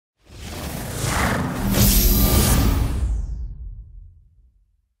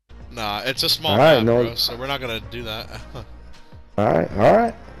Nah, it's a small Alright, map, no. bro, so we're not gonna do that.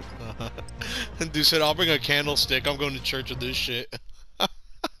 Alright. Dude said, I'll bring a candlestick. I'm going to church with this shit.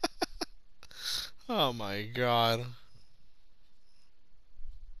 Oh my god.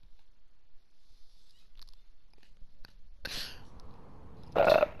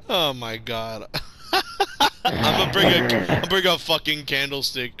 Oh my god. I'm gonna bring a fucking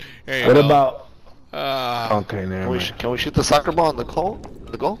candlestick. There you What go. about? Uh, Okay, never mind. Can we shoot the soccer ball in the goal?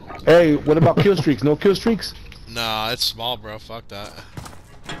 The goal? Hey, what about kill streaks? No kill streaks? Nah, it's small, bro. Fuck that.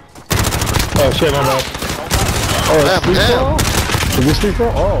 Oh shit, my bad. Oh, it's free damn. throw? Is this free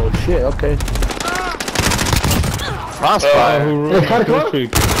throw? Oh shit, okay. Crossfire. Who Hey, ruined cut it, the cut it.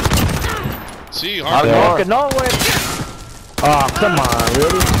 streak? See, Hardcore. hardcore. No way. Oh, come on,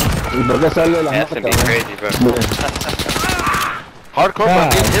 really? Y no le sale la That's nota, gonna be cabrón. crazy, bro. Hardcore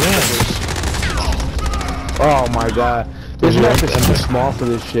God, fucking damn. infamous. Oh my god. This map is too small for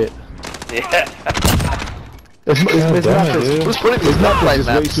this shit. Yeah. It's damn not it, dude. Who's putting these This map gunfight is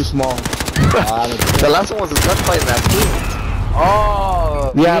way maps? too small. The last one was a gunfight map too.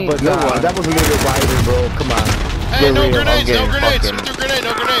 Oh. Yeah, me, but good nah, one. that was a little bit wider, bro. Come on. Hey, Get no real. grenades, no getting grenades. fucking- Who threw grenade?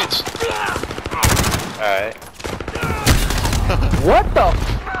 No grenades. Alright. What the?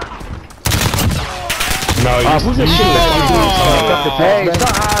 No, you Who's this shit Oh. Hey,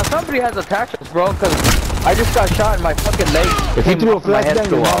 somebody has attacked us, bro. Cause I just got shot in my fucking leg. If you Came threw a off my head flashbang,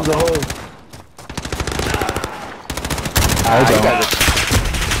 flew your off. mom's a hole. You guys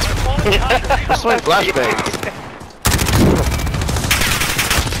That's my flashbangs.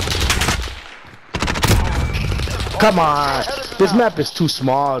 Come on. This map is too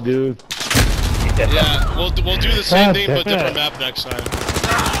small, dude. Yeah, we'll do the same God thing but damn different it. map next time.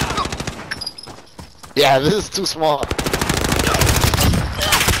 Yeah, this is too small.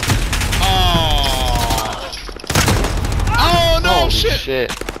 Oh. Oh no, Holy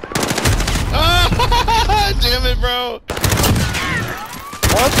shit. Ah, damn it, bro.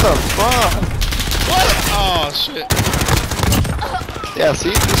 What the fuck? What? Oh shit. Yeah,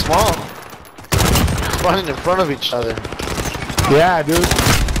 see, too small. Running in front of each other. Yeah, dude.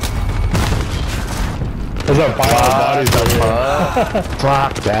 There's a pile of bodies out here.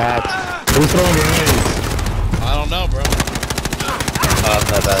 Fuck that. Who's throwing grenades? I don't know, bro. No, I have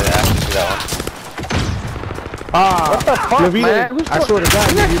to do that one. What the fuck, Levine, man? Who's I swear to God,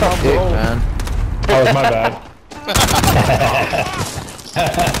 your mom's a dick, hole. man? Oh, it's my bad.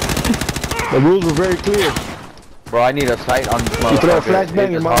 The rules were very clear. Bro, I need a sight on this motherfucker. You throw a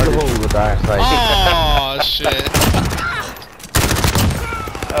flashbang, your It's mom's hard a to hole. shoot with our sight. Oh shit.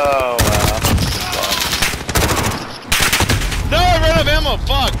 Oh, wow. No, I ran out of ammo.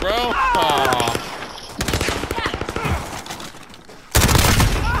 Fuck, bro. Aw.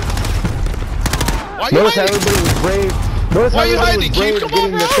 Why you Notice how hiding? everybody was brave. Notice Why how you everybody hiding, was Keith? brave Come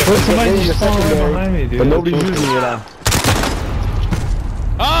getting on, the bro. Somebody getting the just falling right secondary, behind me, dude. but nobody's using it now.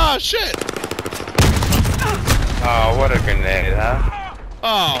 Ah, shit. Oh, what a grenade, huh?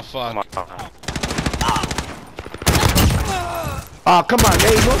 Oh, Come fuck. on. Oh, come on,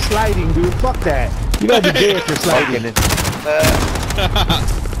 hey, no sliding, dude. Fuck that. You gotta be gay if you're sliding.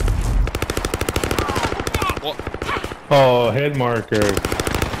 Oh, head marker.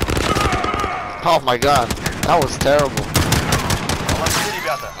 Oh my god, that was terrible.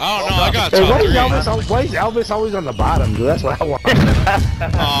 I don't know. I got Hey, top three. why is Elvis always on the bottom, dude? That's what I want. Aww.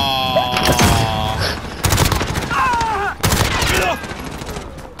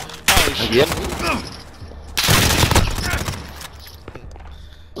 Oh, shit. Yep.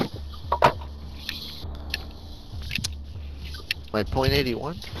 My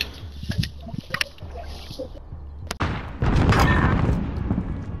 .81?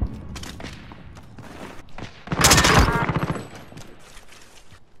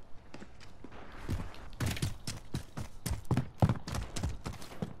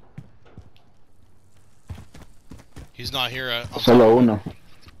 He's not here at. Solo uno.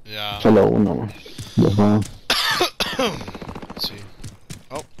 Yeah. Solo uno. Ajá. Let's see.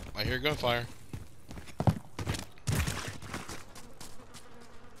 Oh, I hear gunfire.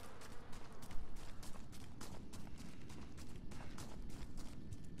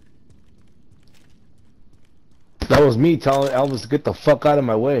 That was me telling Elvis to get the fuck out of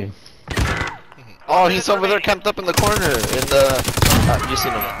my way. Oh, he's over there camped up in the corner in the... you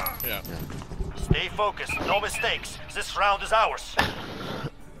seen him. Yeah. Stay focused, no mistakes. This round is ours.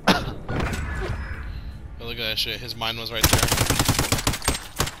 But look at that shit. His mine was right there.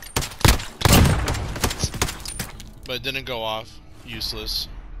 But it didn't go off. Useless.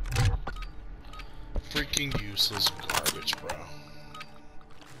 Freaking useless garbage, bro.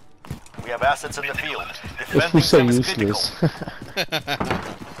 We have assets in the field. Let's Defending be so them is critical. useless.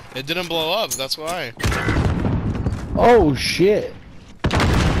 It didn't blow up, that's why. Oh shit.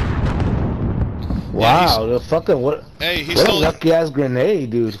 Wow, the fucking what? Hey, he's What a still lucky ass grenade,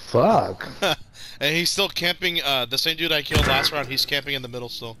 dude. Fuck. and he's still camping. The same dude I killed last round. He's camping in the middle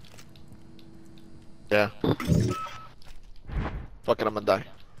still. Yeah. Fucking, I'm gonna die.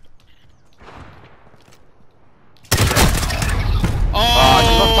 Oh,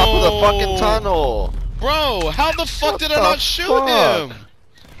 he's on top of the fucking tunnel. Bro, how the fuck did I the not shoot fuck? him?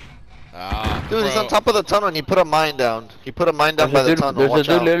 Ah, Dude, he's bro. on top of the tunnel and he put a mine down. He put a mine down by the tunnel. There's a Watch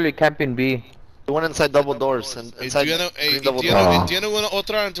dude out. literally camping B. He went inside double doors and inside green double doors. Tiene una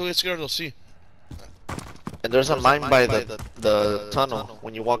otra en tu izquierdo, sí. And there's a mine by the tunnel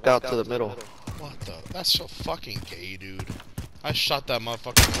when you walk out to the middle. What the? That's so fucking gay, dude. I shot that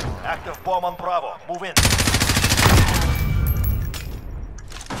motherfucker. Active bomb on Bravo. Move in.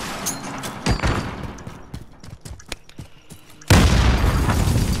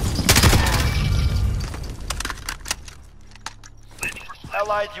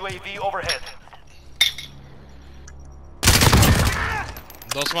 Allied UAV overhead.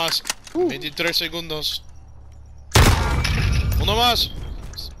 Dos más. 23 segundos. Uno más.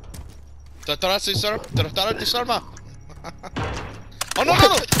 Tratar de disarma. Oh, no, no, no.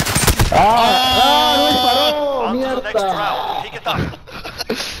 No disparó, On to the next mierda. round. Pick it up.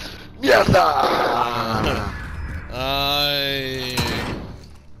 Mierda! Ay.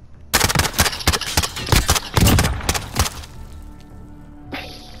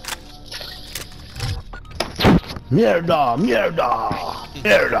 Mierda, mierda,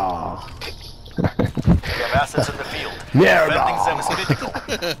 mierda. We have assets in the field. Mierda. Defending them is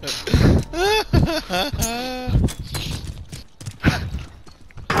critical.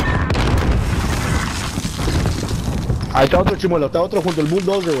 Ahí está otro chimuelo, está otro junto al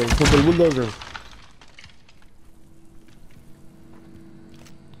bulldozer, güey, junto al bulldozer.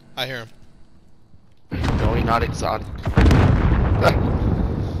 I hear him. No, he's not exotic.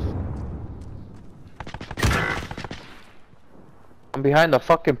 I'm behind the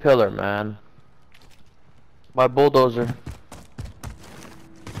fucking pillar, man. My bulldozer.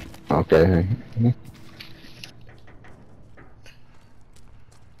 Okay.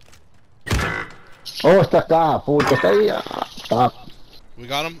 Oh, está acá, puto, está ahí. Está. We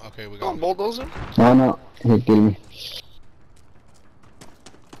got him? Okay, we got him. Bulldozer? No, no, he killed me.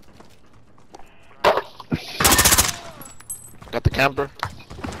 Got the camper.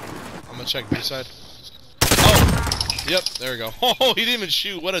 I'm gonna check B side. Oh! Yep, there we go. Oh, he didn't even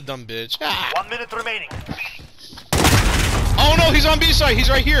shoot. What a dumb bitch. Ah. 1 minute remaining. Oh no, he's on B side. He's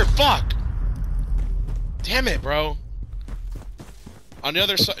right here. Fuck. Damn it, bro. On the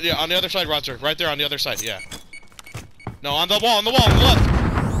other side. Yeah, on the other side, Roger. Right there on the other side. Yeah. No, on the wall. On the wall. On the left.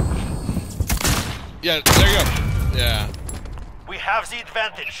 Yeah, there you go. Yeah. We have the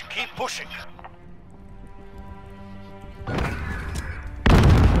advantage. Keep pushing.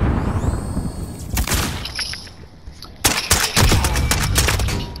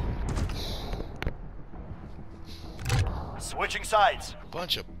 Switching sides.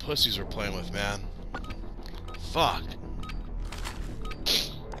 Bunch of pussies we're playing with, man. Fuck.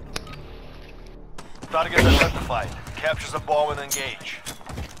 Target identified. Capture the bomb and engage.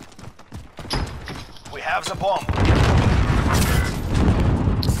 We have the bomb.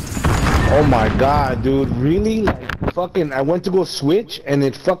 Oh my god, dude, really? Like, fucking, I went to go switch and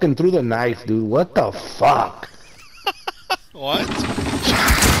it fucking threw the knife, dude. What the fuck? What?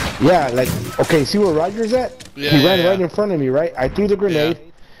 Yeah, like, okay, see where Roger's at? Yeah, He ran yeah, right yeah. in front of me, right? I threw the grenade.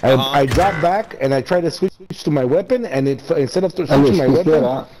 Yeah. I dropped back and I tried to switch to my weapon, and it instead of switching my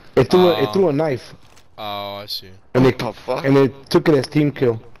weapon, it threw a knife, Oh, I see. and What the fuck? it took it as team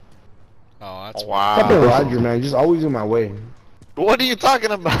kill. Oh, that's Fucking Roger, man, just always in my way. What are you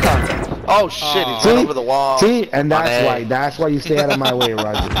talking about? Oh shit, he's See? right over the wall. See, and My that's why you stay out of my way,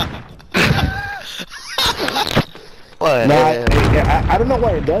 Roger. What? Nah, I don't know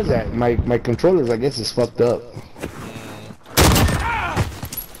why it does that. My controllers, I guess, is fucked up.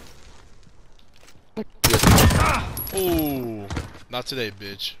 Ooh. Not today,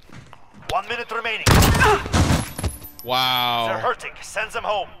 bitch. 1 minute remaining. Wow. They're hurting. Send them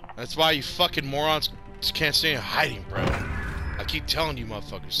home. That's why you fucking morons can't stay in hiding, bro. I keep telling you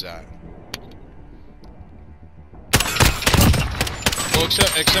motherfuckers that. Well,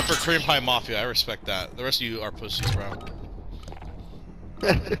 except for Cream Pie Mafia, I respect that. The rest of you are pussies, bro.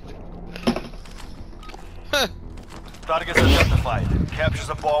 Targets identified. Capture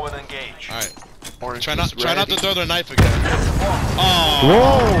the bomb and engage. Alright. Orange Try not is to ready. throw the knife again. Oh.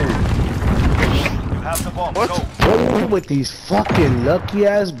 Whoa! You have the bomb. What? Go. What is with these fucking lucky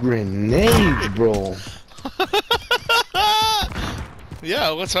ass grenades, bro?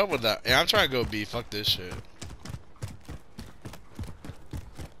 Yeah, what's up with that? Yeah, I'm trying to go B. Fuck this shit.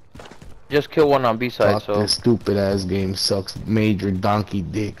 Just kill one on B side, Fuck, so. this stupid ass game sucks. Major donkey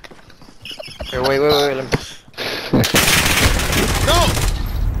dick. Here, wait. Let me... No!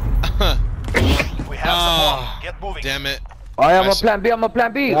 We have the bomb. Get moving. Damn it. I am a Nice. plan B, I'm a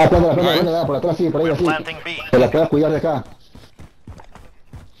plan B. Ah, por atrás, sí, por ahí We're así. planting B. Te la puedes cuidar de acá.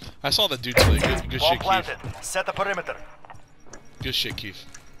 I saw the dude play. Good Bomb shit, planted. Keith. Set the perimeter. Good shit, Keith.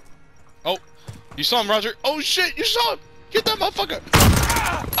 Oh, you saw him, Roger. Oh shit, you saw him. Get that motherfucker.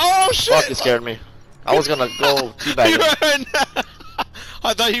 Oh shit. Fuck, it scared me. I was gonna go teabag You him. ran.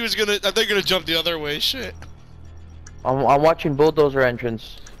 I thought he was gonna. I thought you were gonna jump the other way. Shit. I'm watching bulldozer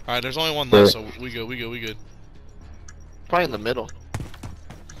entrance. All right, there's only one left, so we good. Probably in the middle.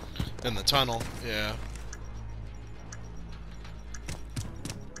 In the tunnel, yeah.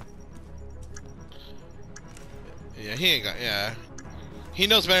 Yeah, he ain't got. Yeah, he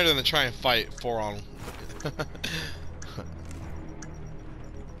knows better than to try and fight 4-on.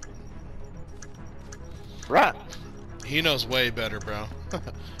 Right. He knows way better, bro. You're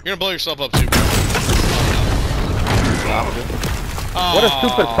gonna blow yourself up too, bro. What a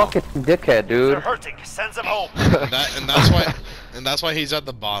stupid fucking dickhead, They're dude. hurting. Send them home. And that's why he's at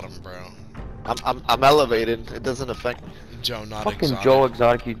the bottom, bro. I'm elevated. It doesn't affect me. Joe, not Fucking exotic. Joe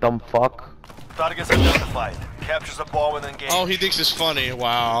Exotic, you dumb fuck. Targets identified. Captures the bomb and engage. Oh, he thinks it's funny.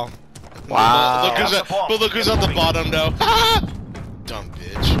 Wow. Wow. Look who's at, but look who's at the bottom now. Dumb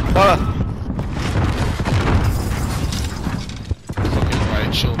bitch. Fucking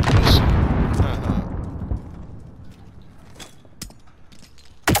right shoulder.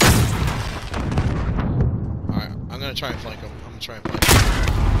 Alright, I'm gonna try and flank him.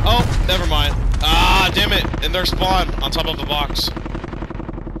 Oh, never mind. Ah, damn it! In their spawn on top of the box.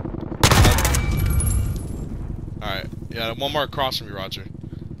 Alright, yeah, one more across from you, Roger.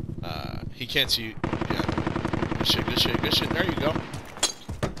 He can't see you. Yeah. Good shit. There you go.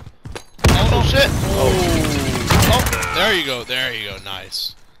 Oh, no shit! Oh, there you go.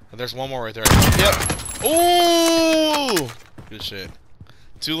 Nice. And there's one more right there. Yep. Ooh! Good shit.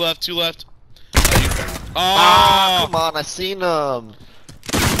 Two left. Ah, Oh! come on. I seen him.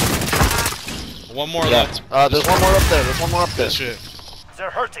 One more left. There's one more up there. Good shit.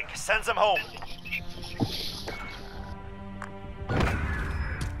 They're hurting. Send them home.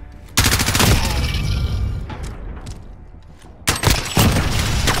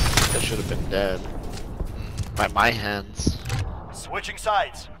 That should have been dead. By my hands. Switching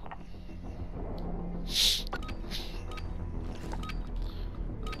sides.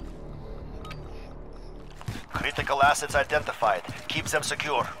 Critical assets identified. Keep them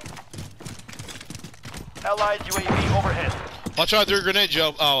secure. Allied UAV overhead. Watch out, through a grenade,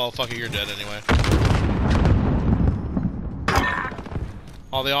 Joe. Oh, well, fuck it, you're dead anyway.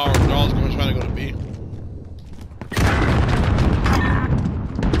 Oh, they're all trying to go to B.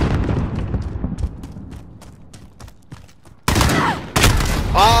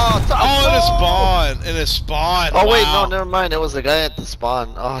 Oh, in his spawn. Oh wait, Wow. no, never mind. It was the guy at the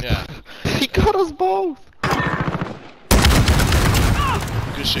spawn. Oh, Yeah. he got us both.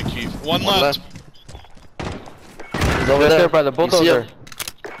 Good shit, Keith. One left. He's over Right there there by the You see bulldozer. him?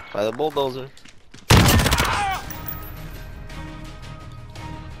 By the bulldozer.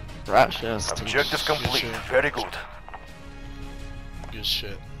 Rash, yes. Objective complete. shit. Very good. Good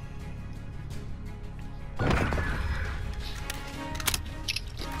shit.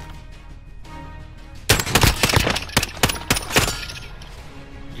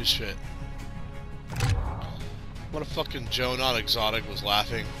 Good shit. What a fucking Joe, not exotic, was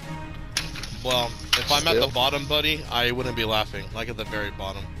laughing. Well, if I'm at the Still? bottom, buddy, I wouldn't be laughing. Like at the very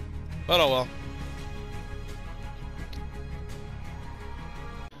bottom. But oh well.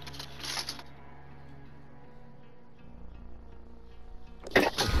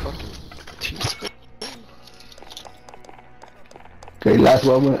 Okay, last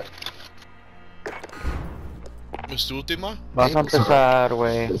one. ¿Es tu última? Vas a empezar,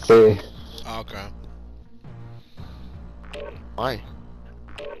 güey. Sí. Ah, okay. Why?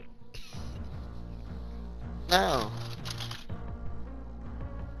 No.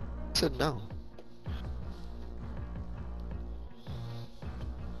 I said no.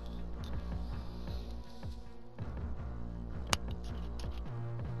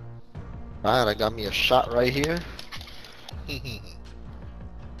 Alright, I got me a shot right here.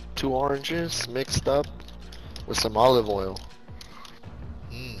 2 oranges mixed up with some olive oil.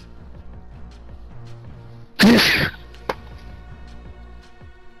 Mm.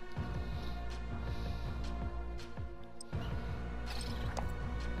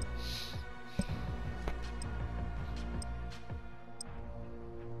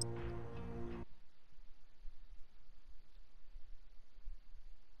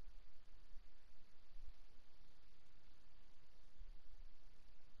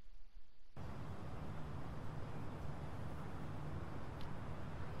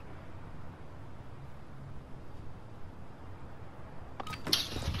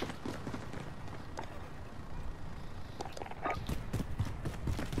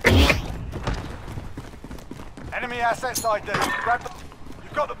 Enemy assets ID. Grab the...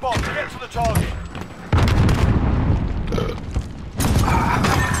 You've got the bomb. Get to the target.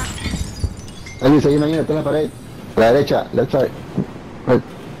 Elvis, hay una mina, está en la pared. A la derecha, left side.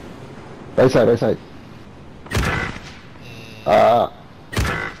 Right side, right side.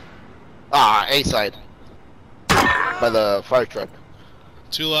 A side. By the fire truck.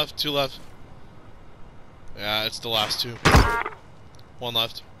 2 left, 2 left. Yeah, it's the last 2. 1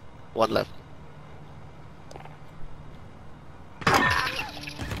 left. 1 left.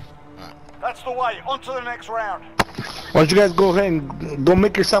 That's the way. On to the next round. Why don't you guys go ahead and go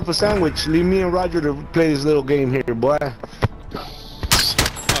make yourself a sandwich? Leave me and Roger to play this little game here, boy. Oh,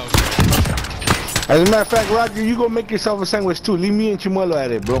 As a matter of fact, Roger, you go make yourself a sandwich too. Leave me and Chimuelo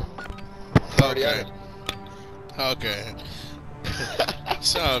at it, bro. okay. Okay.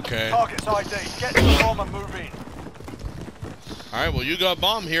 So, okay. Target's ID. Get to the bomb and move in. Alright, well, you got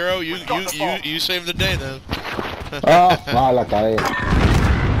bomb, hero. You saved the day then. Ah, la cae.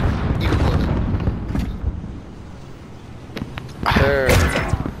 They're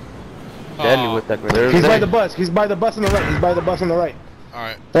deadly with that grenade. He's by the bus. He's by the bus on the right. He's by the bus on the right.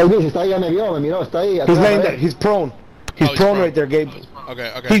 Alright. Elvis, está ahí, ya me miró, está ahí. He's laying there. He's prone. He's he's prone prone. right there, Gabe.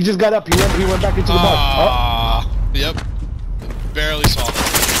 Okay, okay. He just got up. He went back into the bus. Yep. Barely saw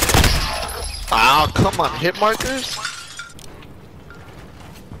that. Oh, come on, hit markers?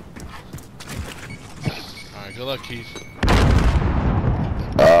 Alright, good luck, Keith.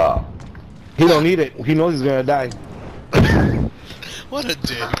 He don't need it. He knows he's gonna die. What a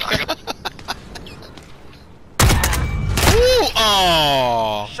dick. Ooh,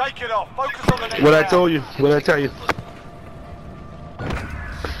 oh. Shake it off. Focus on the next What I round. told you. What I tell you.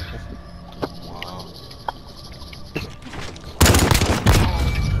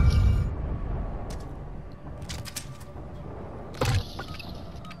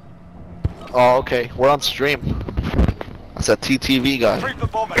 Oh, okay, we're on stream. That's a TTV guy. Retrieve the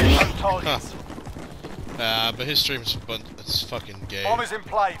bomb and hit those targets. But his stream's it's fucking gay. Bomb is in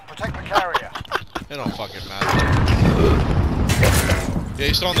play. Protect the carrier. It don't fucking matter. Yeah,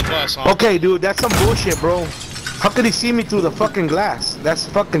 he's still on the bus, huh? Okay, dude, that's some bullshit, bro. How could he see me through the fucking glass? That's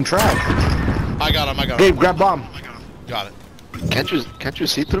fucking trash. I got him, Gabe, grab bomb. Got it. Can't you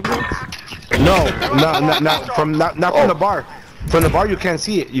see through me? No, not from the bar. From the bar, you can't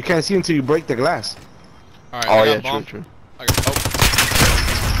see it. You can't see until you break the glass. Alright, Oh I yeah, got bomb. true. I got,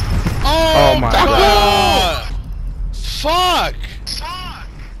 Oh my God! Fuck!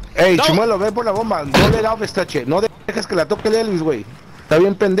 Hey, No. Chimuelo, ve por la bomba. No let Alves touch it. No dejes que la toque el Elvis, güey. Está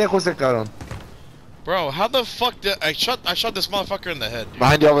bien pendejo ese cabrón. Bro, how the fuck did I shot this motherfucker in the head, dude.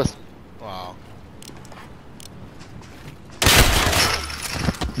 Behind you, Elvis. Wow.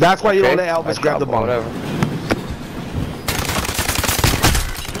 That's why you don't Okay. let Alves grab the bomb. Whatever.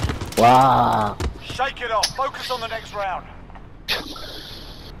 Wow. Shake it off. Focus on the next round.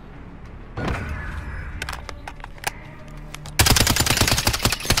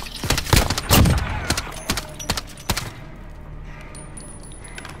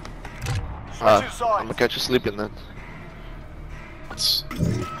 Switch I'm sides. gonna catch you sleeping then. It's,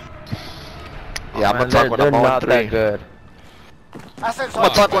 Yeah, I'm Man, gonna talk when they're I'm not 0-3. that good. Assets I'm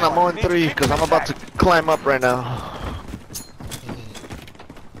gonna talk when I'm on 0-3 because I'm about to climb up right now.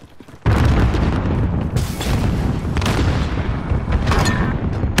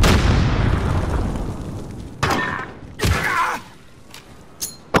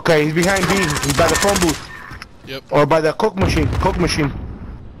 Okay, he's behind B. He's by the phone booth. Yep, Or by the Coke machine.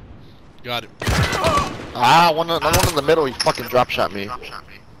 got it. Ah, one in the middle. He fucking drop shot me.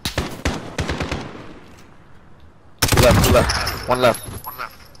 Left. One left.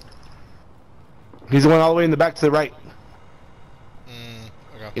 He's the one all the way in the back to the right.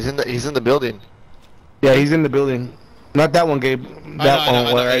 Okay. He's in the building. Yeah, he's in the building. Not that one, Gabe. That I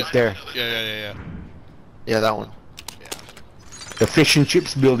know, one I know, right there. Yeah. Yeah, that one. The fish and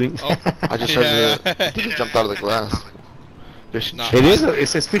chips building. Oh, I just yeah. heard he jumped out of the glass. Fish and Nah. It is. It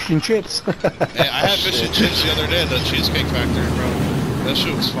says fish and chips. Hey, I had fish and chips the other day at the Cheesecake Factory, bro. That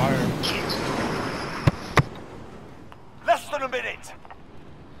shit was fire. Less than a minute.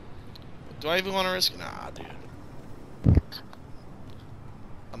 Do I even want to risk? Nah, dude.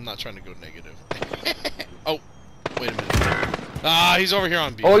 I'm not trying to go negative. Oh, wait a minute. Ah, he's over here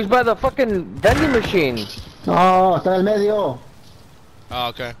on B. Oh, he's by the fucking vending machine. No, está en el medio. Oh,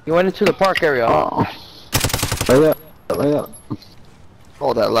 okay. He went into the park area. Oh. Right there.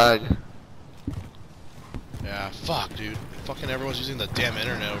 Oh, that lag. Yeah, fuck, dude. Fucking everyone's using the damn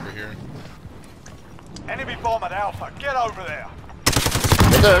internet over here. Enemy bomb at Alpha. Get over there.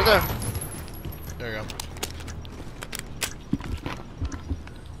 There. There you go.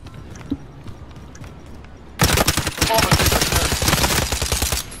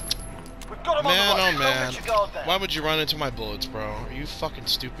 down, man. let your guard down. Why would you run into my bullets, bro? Are you fucking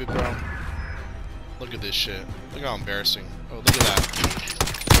stupid, bro? Look at this shit. Look how embarrassing. Oh, look at that.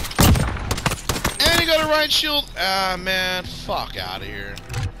 And he got a right shield. Ah, man. Fuck out of here.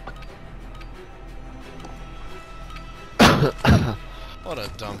 What a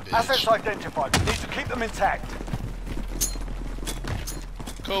dumb Assets bitch. identified. We need to keep them intact.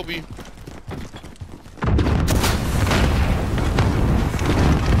 Kobe.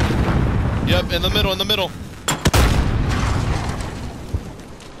 Yep, in the middle, in the middle.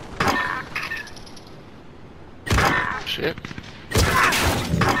 Shit.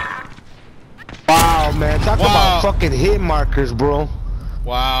 Wow, man. Talk Wow. about fucking hit markers, bro.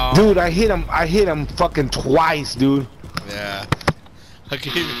 Wow. Dude, I hit him fucking twice, dude. Yeah. I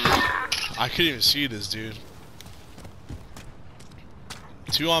couldn't even see this, dude.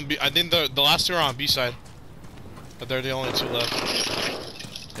 2 on B. I think the last 2 are on B side. But they're the only 2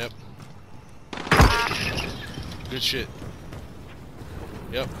 left. Yep. Good shit.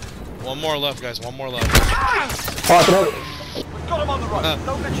 Yep. 1 more left, guys. 1 more left. Oh, atrás. We've got them on the run.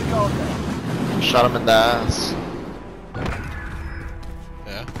 Don't let your guard down. Shot him in the ass.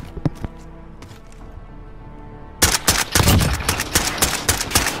 Yeah.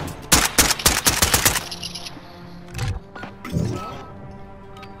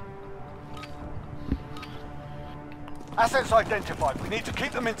 Assets identified. We need to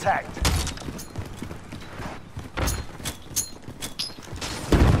keep them intact.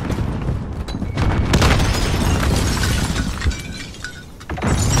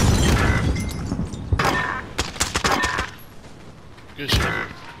 Good shit.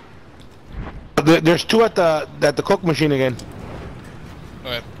 There's 2 at the Coke machine again.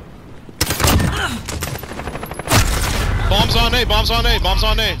 Okay. Bombs on A, bombs on A, bombs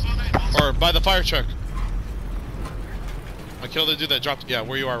on A. Or by the fire truck. I killed the dude that dropped. Yeah,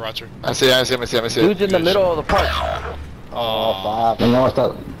 where you are, Roger. I see him. Dude's in the middle of the park. Oh, fuck. No,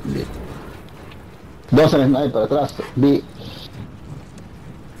 está. 2 en sniper atrás. Vi.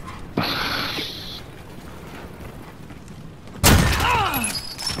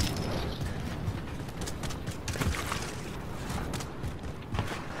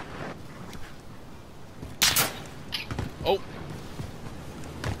 Oh.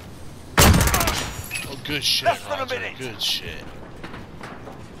 Oh, good shit, Less than a Roger. minute. Good shit.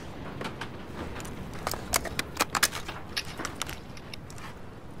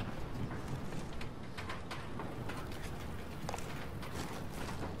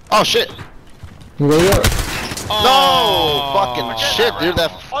 Oh shit! Oh, No! Fucking shit, dude.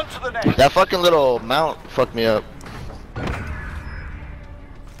 On to the next. That fucking little mount fucked me up.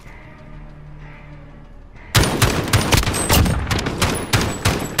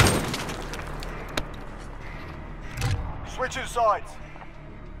 Switching sides.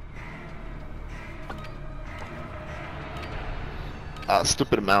 Ah,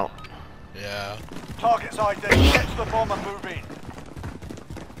 stupid mount. Yeah. Target's ID. Get to the bomb and move in.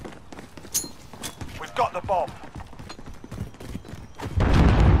 We've got the bomb.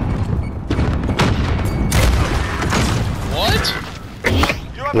 What?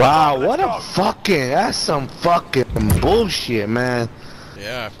 You have the Wow, bomb. what Let's a go. fucking, that's some fucking bullshit, man.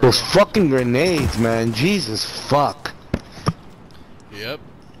 Yeah. For Those fucking grenades, man. Jesus fuck. Yep.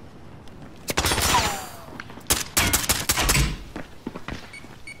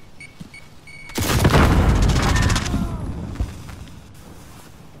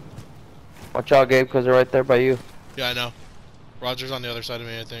 Watch out, Gabe, because they're right there by you. Yeah, I know. Roger's on the other side of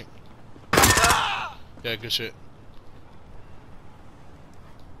me, I think. Yeah, good shit.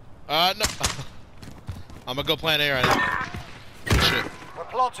 No. I'm gonna go plan A right now. Good shit. We're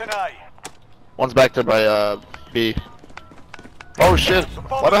planting A. One's back there by B. Oh shit!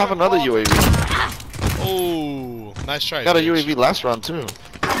 Why do I have another UAV? Oh, nice try. I got a bitch. UAV last round too.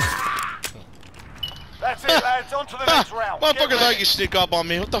 That's it, lads. On to the next round. Get Motherfucker thought ready. you could sneak up on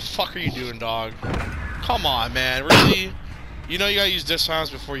me. What the fuck are you doing, dog? Come on, man. Really? You know you gotta use disarms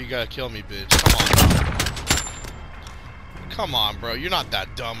before you gotta kill me, bitch. Come on. Come on, bro. You're not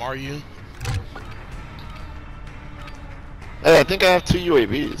that dumb, are you? Hey, I think I have 2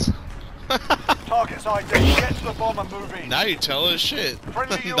 UAVs. Target's ID. Get to the bomb and move in. Now you tell us shit.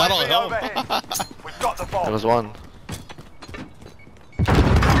 Friendly That'll UAV help. overhead. We've got the There bomb. was one.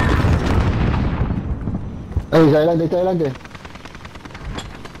 Ahí, adelante, está adelante.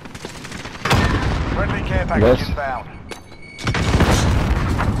 Friendly care package Yes. inbound.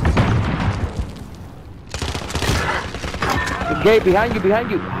 Gabe, behind you, behind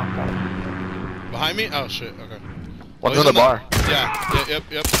you. Behind me? Oh shit. Okay. One's he's in the bar. Yeah.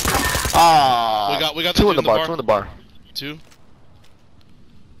 Yep. Ah. We got two the in the dude bar. 2 in the bar. 2.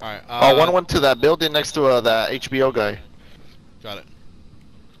 Alright, one went to that building next to the HBO guy. Got it.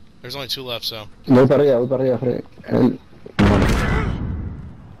 There's only 2 left, so. Voy para arriba, Freddy.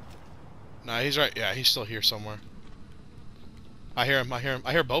 Nah, he's right. Yeah, he's still here somewhere. I hear him. I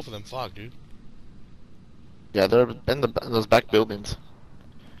hear both of them. Fuck, dude. Yeah, they're in those back buildings.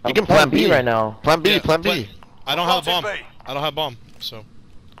 You I'm can plan B right now. Plan B, Yeah, plan B. I don't have a bomb. Planting I don't have a bomb, so.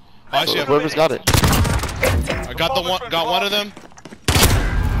 Oh, I see him. Whoever's got it. I got the one. Got one of them.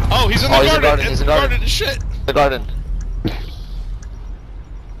 Oh, he's in the Oh, he's in garden. garden, he's in garden. Shit. The garden.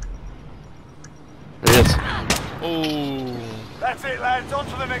 There he is. Oh. That's it, lads. On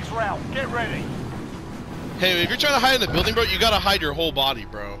to the next round. Get ready. Hey, if you're trying to hide in the building, bro, you gotta hide your whole body,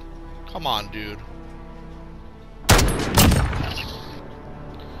 bro. Come on, dude.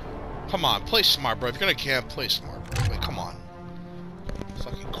 Come on, play smart, bro. If you're gonna camp, play smart, bro. Like, come on.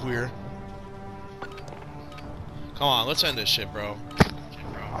 Fucking queer. Come on, let's end this shit, bro.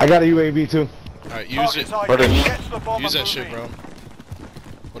 I got a UAV too. Alright, use it. Get to the bomb Use and that shit, move in. bro.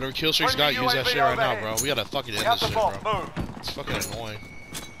 Whatever kill streak's Bring got, the use that UAV shit right now, overhead. bro. We gotta fucking We end have this the shit, bomb. bro. Move. It's fucking annoying.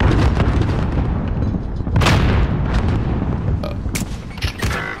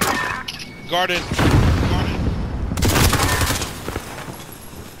 Garden.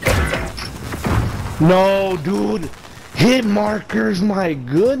 No, dude. Hit markers, my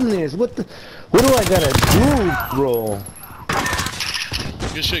goodness. What do I gotta do, bro?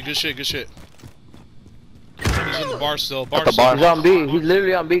 Good shit, good shit, good shit. He's in the bar still. Bar At the still. bar. He's on B. He's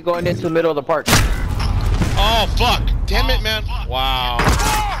literally on B going into the middle of the park. Oh, fuck. Damn it, man. Wow.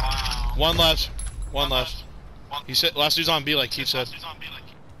 One left. One left. He said, last dude's on B, like Keith said.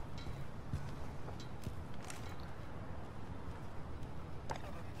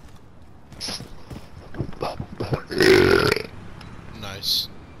 Nice.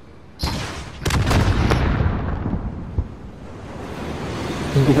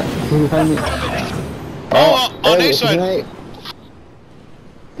 Behind me. Oh, on A Hey, side. hey.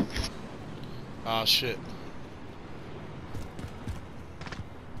 Oh, shit.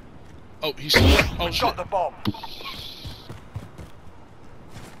 Oh, he's. Oh, shit. Got the bomb.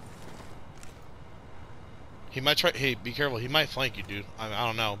 He might try. Hey, be careful. He might flank you, dude. I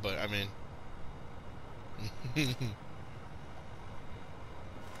don't know, but I mean.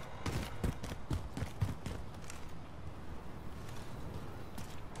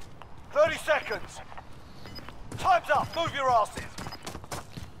 30 seconds. Time's up. Move your asses.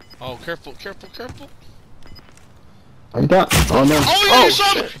 Oh, careful, careful, careful. Ahí está. Oh, no. Oh, yeah, you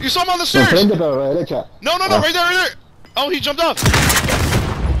saw him! You saw him on the stairs! Enfrente, pero a la derecha. No, no, no, right there, right there! Oh, he jumped up!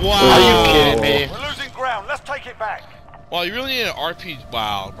 Wow. Are you kidding me? We're losing ground. Let's take it back. Wow, you really need an RP.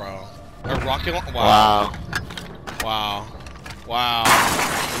 Wow, bro. A rocket launcher. Wow. Wow. Wow.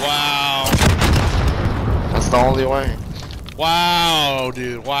 Wow. That's the only way. Wow,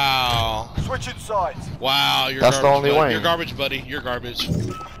 dude. Wow. Switching sides. Wow, you're That's the garbage, only buddy. way. You're garbage, buddy. You're garbage.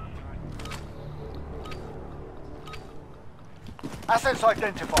 Assets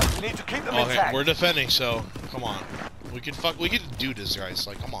identified. We need to keep them Okay, intact. we're defending, so come on. We can do this, guys.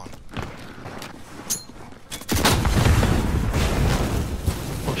 Like, come on.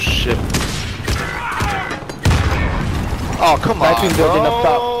 Oh shit. Oh come Sniping on, building bro. up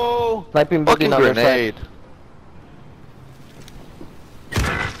top. Sniping Fucking building on their side. grenade.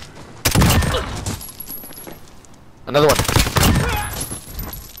 Another one.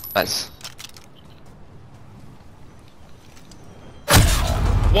 Nice.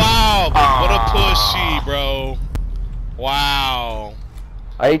 Wow, what a pussy, bro. Wow.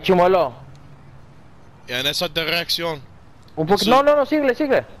 Ahí, Chimuelo. En esa dirección. Un poquito. No, no, no, síguele,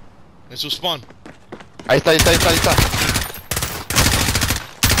 síguele. En su spawn. Ahí está, ahí está, ahí está, ahí está.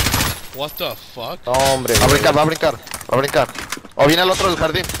 What the fuck? No, hombre. Va a brincar, va a brincar, va a brincar. O viene el otro del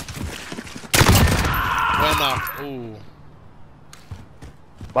jardín. Buena.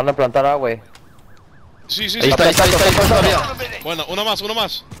 Van a plantar agua, güey. Sí, sí, Ahí sí. está, ahí está, ahí está, ahí está todavía. Buena, una más, una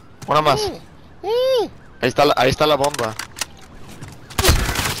más. Una más. Ahí está la bomba.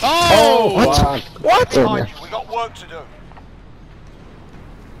 Oh! What? What? We got work to do.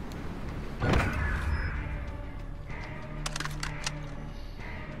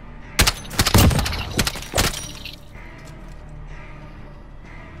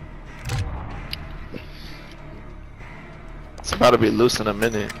 It's about to be loose in a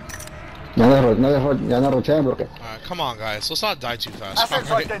minute. Ya no rochean porque. Alright, come on, guys. Let's not die too fast.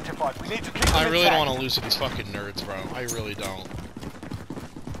 Assets Okay. identified. We need to keep them I really don't intact. want to lose to these fucking nerds, bro. I really don't.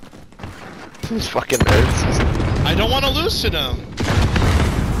 These fucking nerds. I don't want to lose to them.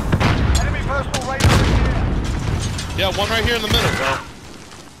 Enemy personal radar in here. Yeah, one right here in the middle, bro.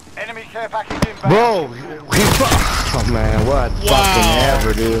 Enemy care Care package inbound. Bro, oh man, what fucking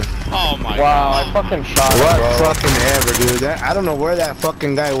ever, dude. Oh my Wow, god. I fucking shot What him, bro. fucking ever, dude. I don't know where that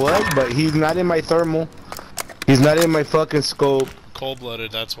fucking guy was, but he's not in my thermal. He's not in my fucking scope.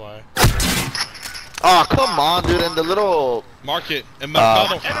 Cold-blooded, that's why. Oh, come on, dude. And the little... Mark it. En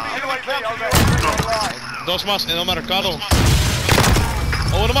Mercado. UAV online. Dos más en el Mercado.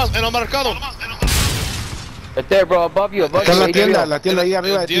 Oh, uno más en el Mercado. Right there, bro, above you, above Está en la you. tienda, la tienda ahí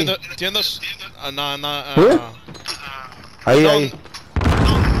arriba de ti. Tiendas. ¿Eh? Ahí, No. ahí.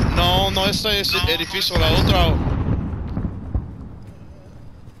 No, este es el edificio, la otra.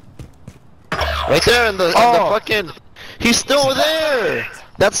 Right there in the Oh. fucking... He's still there!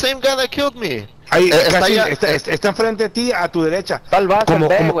 That same guy that killed me. Ahí, Está casi, allá. está enfrente de ti, a tu derecha. Está el vaso en Como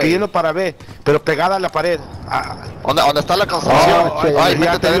B, que güey. yendo para B, pero pegada a la pared. ¿Dónde está la construcción? Oh, Ay, ya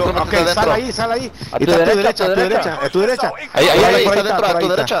métete te digo. adentro, Ok, métete sal adentro. ahí. A Y tu está a tu derecha, derecha, a tu derecha, a tu derecha. Ahí Ahí, está por ahí adentro, está, a tu por ahí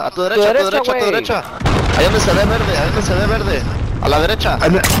derecha, a tu derecha, derecha, a tu güey. derecha. Ahí donde se ve verde, ahí donde se ve verde. A la derecha.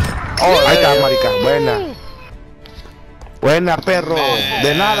 Oh, ahí está, marica. Buena. Buena, perro. Man.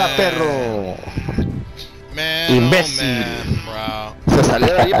 De nada, perro. Man, Imbécil. Oh man, bro. Se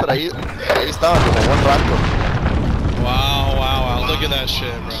salió de ahí, pero ahí estaba como buen rato. Wow. Look at that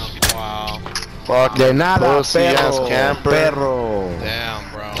shit, bro. Wow. Fuck. De nada, Pussy ass perro. camper. Perro.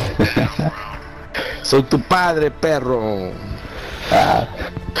 Damn, bro. Soy tu padre, perro.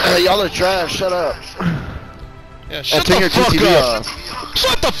 Hey, y'all are trash, shut up. Yeah, And shut turn the your fuck GTV up. off.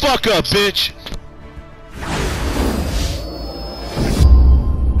 Shut the fuck up, bitch.